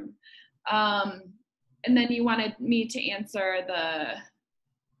newsroom. And then you wanted me to answer the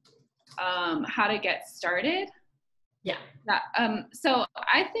how to get started. Yeah. So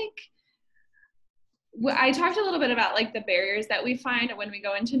I think I talked a little bit about like the barriers that we find when we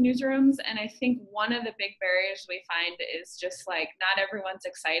go into newsrooms. And I think one of the big barriers we find is just like, not everyone's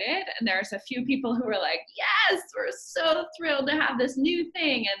excited. And there's a few people who are like, yes, we're so thrilled to have this new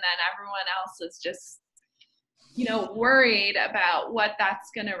thing. And then everyone else is just, worried about what that's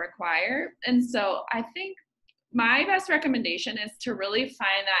going to require. And so I think my best recommendation is to really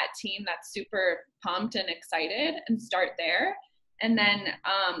find that team that's super pumped and excited and start there. And then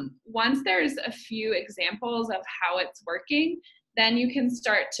once there's a few examples of how it's working, then you can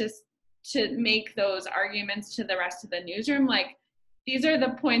start to make those arguments to the rest of the newsroom. Like, these are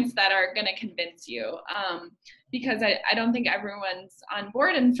the points that are going to convince you, because I don't think everyone's on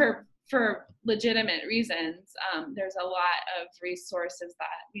board, and for legitimate reasons. There's a lot of resources that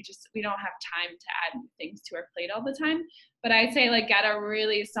we don't have time to add things to our plate all the time. But I'd say like get a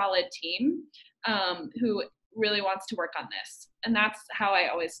really solid team who really wants to work on this. And that's how I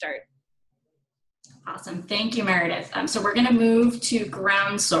always start. Awesome. Thank you, Meredith. So we're going to move to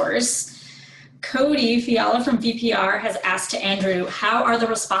Groundsource. Cody Fiala from VPR has asked to Andrew, how are the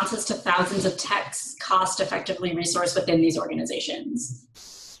responses to thousands of texts cost effectively resourced within these organizations?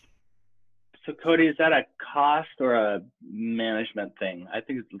 So Cody, is that a cost or a management thing? I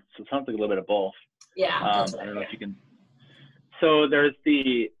think it sounds like a little bit of both. Yeah. I don't know if you can. So there's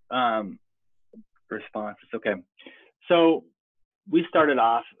the responses. Okay. So we started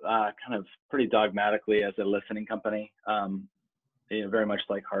off kind of pretty dogmatically as a listening company, very much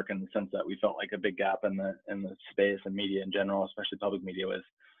like Hearken, in the sense that we felt like a big gap in the space and media in general, especially public media, was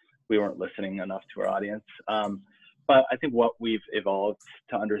we weren't listening enough to our audience. But I think what we've evolved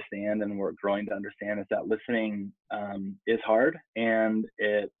to understand, and we're growing to understand, is that listening is hard, and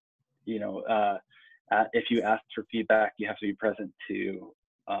if you ask for feedback, you have to be present to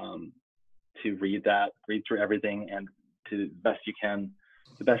read through everything, and to the best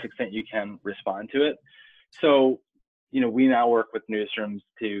extent you can, respond to it. So, we now work with newsrooms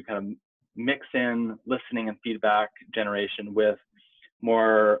to kind of mix in listening and feedback generation with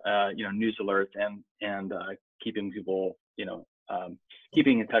more, news alerts and keeping people,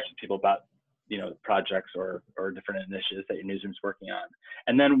 keeping in touch with people about, projects or different initiatives that your newsroom's working on.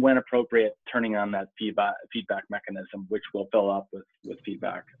 And then when appropriate, turning on that feedback mechanism, which will fill up with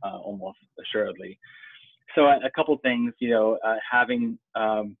feedback almost assuredly. So a couple things,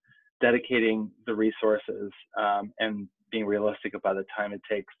 dedicating the resources and being realistic about the time it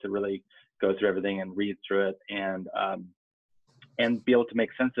takes to really go through everything and read through it and be able to make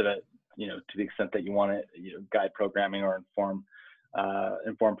sense of it, to the extent that you want to guide programming or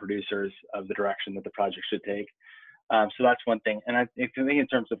inform producers of the direction that the project should take. So that's one thing. And I think in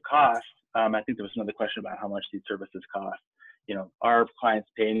terms of cost, I think there was another question about how much these services cost. Our clients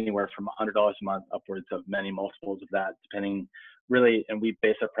pay anywhere from $100 a month upwards of many multiples of that, depending really, and we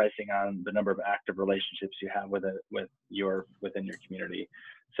base our pricing on the number of active relationships you have within your community.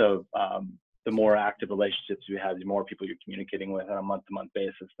 So the more active relationships you have, the more people you're communicating with on a month-to-month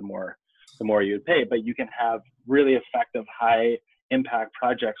basis, the more you would pay. But you can have really effective, high impact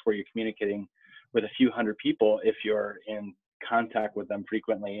projects where you're communicating with a few hundred people if you're in contact with them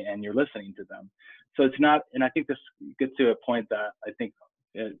frequently and you're listening to them. So it's not, and I think this gets to a point that I think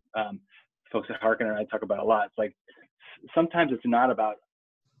folks at Hearken and I talk about a lot. It's like, sometimes it's not about,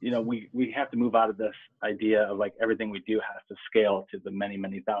 we have to move out of this idea of like everything we do has to scale to the many,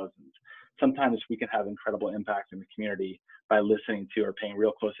 many thousands. Sometimes we can have incredible impact in the community by listening to or paying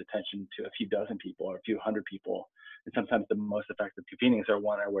real close attention to a few dozen people or a few hundred people. And sometimes the most effective convenings are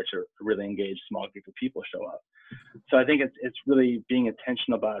one in which a really engaged small group of people show up. So I think it's really being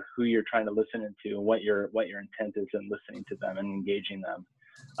intentional about who you're trying to listen into and what your intent is in listening to them and engaging them.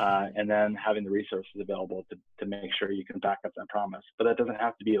 And then having the resources available to make sure you can back up that promise. But that doesn't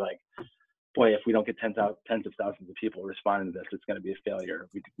have to be like, boy, if we don't get tens of thousands of people responding to this, it's going to be a failure.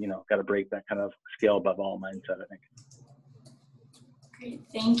 We, got to break that kind of scale above all mindset, I think. Great,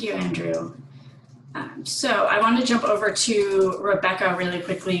 thank you, Andrew. So I want to jump over to Rebecca really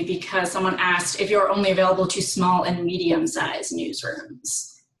quickly because someone asked if you're only available to small and medium-sized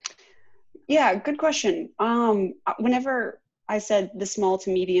newsrooms. Yeah, good question. Whenever I said the small to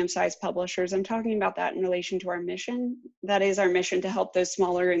medium-sized publishers, I'm talking about that in relation to our mission. That is our mission, to help those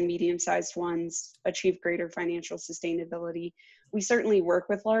smaller and medium-sized ones achieve greater financial sustainability. We certainly work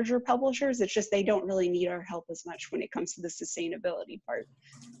with larger publishers. It's just they don't really need our help as much when it comes to the sustainability part.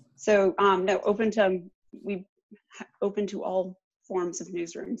 So no, we open to all forms of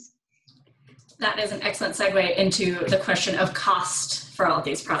newsrooms. That is an excellent segue into the question of cost for all of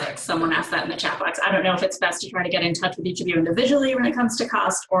these products. Someone asked that in the chat box. I don't know if it's best to try to get in touch with each of you individually when it comes to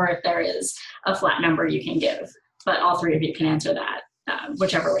cost, or if there is a flat number you can give. But all three of you can answer that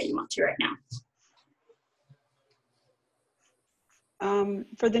whichever way you want to right now.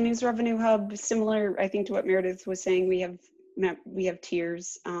 For the News Revenue Hub, similar, I think, to what Meredith was saying, we have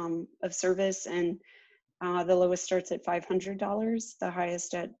tiers of service, and the lowest starts at $500, the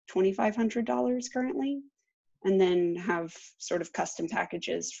highest at $2,500 currently, and then have sort of custom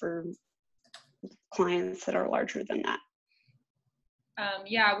packages for clients that are larger than that.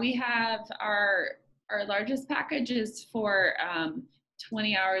 Yeah, we have our largest package is for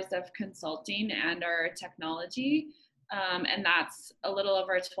 20 hours of consulting and our technology. And that's a little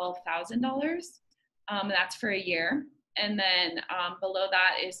over $12,000. That's for a year. And then below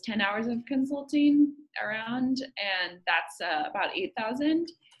that is 10 hours of consulting around, and that's about $8,000.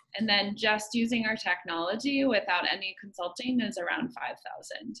 And then just using our technology without any consulting is around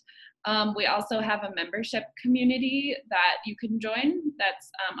 $5,000. We also have a membership community that you can join.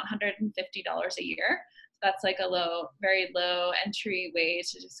 That's $150 a year. That's like a very low entry way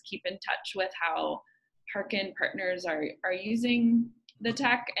to just keep in touch with how Hearken partners are using the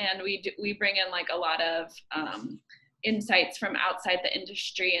tech, and we bring in like a lot of insights from outside the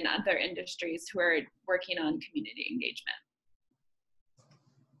industry and other industries who are working on community engagement.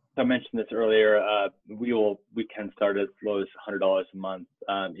 I mentioned this earlier. We can start as low as $100 a month,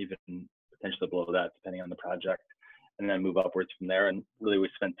 even potentially below that, depending on the project, and then move upwards from there. And really, we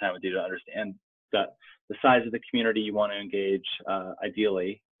spend time with you to understand that the size of the community you want to engage.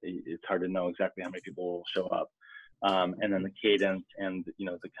 Ideally, it's hard to know exactly how many people will show up, and then the cadence and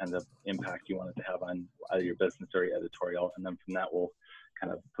the kind of impact you want it to have on either your business or your editorial, and then from that we'll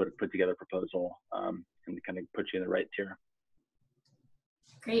kind of put together a proposal and kind of put you in the right tier.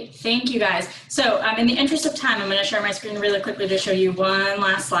 Great, thank you guys. So in the interest of time, I'm going to share my screen really quickly to show you one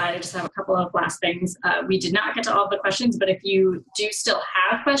last slide. I just have a couple of last things. We did not get to all of the questions, but if you do still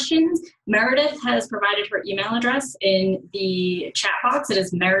have questions, Meredith has provided her email address in the chat box. It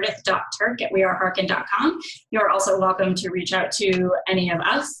is meredith.turk@wearehearken.com. You're also welcome to reach out to any of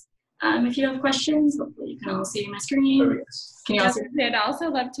us if you have questions. Hopefully you can all see my screen. Can you also? I'd also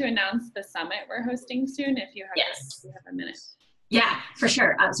love to announce the summit we're hosting soon if you have, yes. If you have a minute. Yeah, for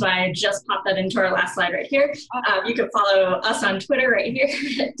sure. So I just popped that into our last slide right here. You can follow us on Twitter right here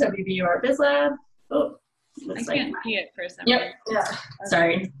at WBUR BizLab. Oh, I can't see it for some reason. Yeah.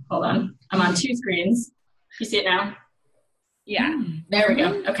 Sorry, hold on. I'm on two screens. You see it now? Yeah. There we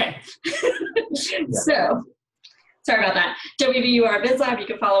go. Okay. So, sorry about that. WBUR BizLab, you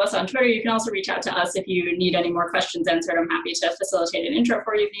can follow us on Twitter. You can also reach out to us if you need any more questions answered. I'm happy to facilitate an intro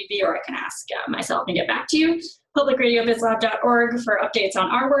for you if need be, or I can ask myself and get back to you. publicradiobizlab.org for updates on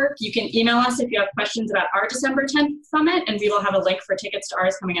our work. You can email us if you have questions about our December 10th summit, and we will have a link for tickets to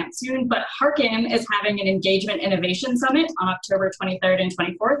ours coming out soon. But Hearken is having an Engagement Innovation Summit on October 23rd and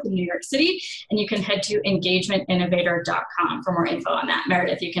 24th in New York City, and you can head to engagementinnovator.com for more info on that.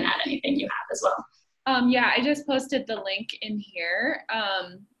 Meredith, you can add anything you have as well. Yeah, I just posted the link in here.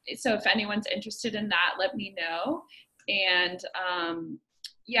 So if anyone's interested in that, let me know. And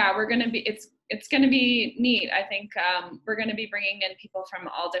yeah, it's going to be neat. I think we're going to be bringing in people from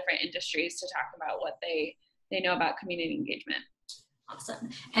all different industries to talk about what they know about community engagement. Awesome.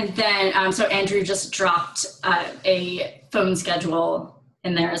 And then, so Andrew just dropped a phone schedule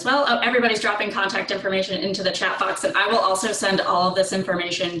in there as well. Oh, everybody's dropping contact information into the chat box, and I will also send all of this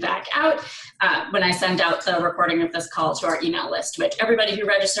information back out when I send out the recording of this call to our email list, which everybody who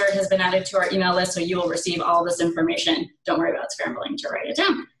registered has been added to our email list, so you will receive all this information. Don't worry about scrambling to write it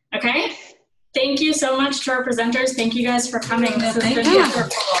down. Okay? Thank you so much to our presenters. Thank you guys for coming. This has been wonderful.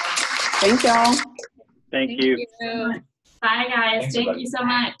 Thank y'all. Thank you. Bye, guys. Thank you so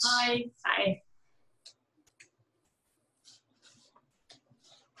much. Bye. Bye.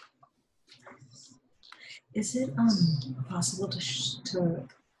 Is it possible to